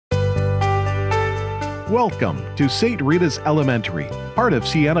Welcome to St. Rita's Elementary, part of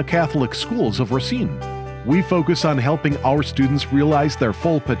Siena Catholic Schools of Racine. We focus on helping our students realize their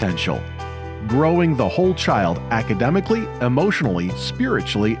full potential, growing the whole child academically, emotionally,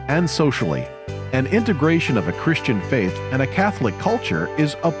 spiritually, and socially. An integration of a Christian faith and a Catholic culture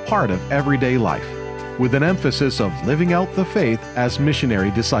is a part of everyday life, with an emphasis of living out the faith as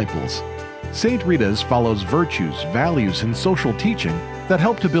missionary disciples. St. Rita's follows virtues, values, and social teaching that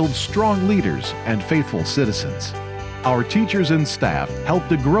help to build strong leaders and faithful citizens. Our teachers and staff help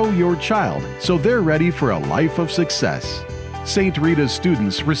to grow your child so they're ready for a life of success. St. Rita's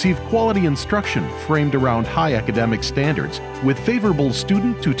students receive quality instruction framed around high academic standards with favorable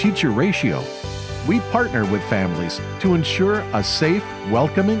student-to-teacher ratio. We partner with families to ensure a safe,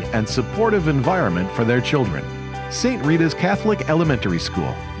 welcoming, and supportive environment for their children. St. Rita's Catholic Elementary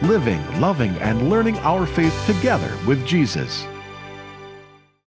School, living, loving, and learning our faith together with Jesus.